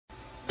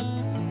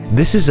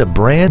This is a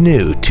brand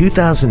new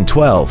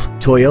 2012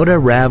 Toyota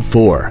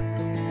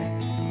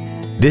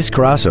RAV4. This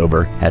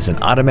crossover has an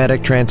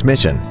automatic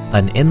transmission,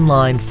 an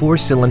inline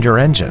 4-cylinder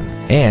engine,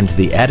 and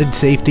the added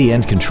safety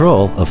and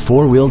control of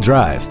 4-wheel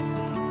drive.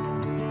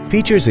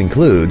 Features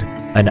include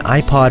an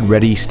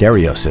iPod-ready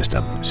stereo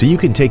system so you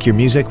can take your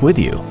music with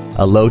you,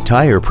 a low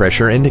tire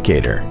pressure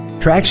indicator,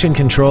 traction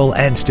control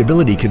and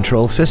stability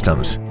control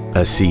systems,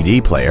 a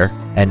CD player,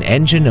 an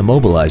engine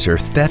immobilizer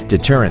theft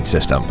deterrent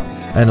system,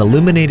 an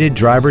illuminated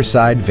driver's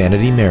side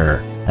vanity mirror,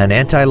 an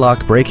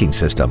anti-lock braking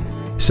system,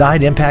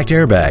 side impact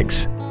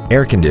airbags,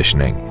 air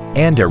conditioning,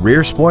 and a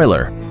rear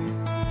spoiler.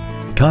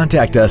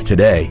 Contact us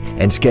today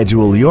and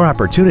schedule your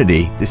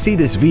opportunity to see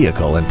this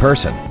vehicle in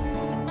person.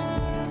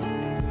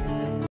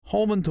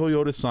 Holman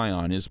Toyota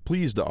Scion is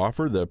pleased to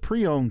offer the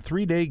pre-owned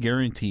 3-day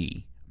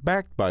guarantee.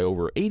 Backed by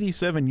over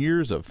 87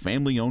 years of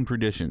family-owned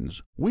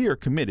traditions, we are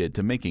committed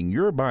to making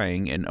your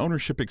buying and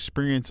ownership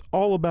experience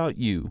all about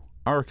you,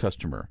 our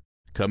customer.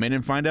 Come in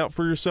and find out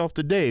for yourself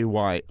today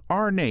why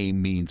our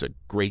name means a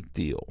great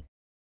deal.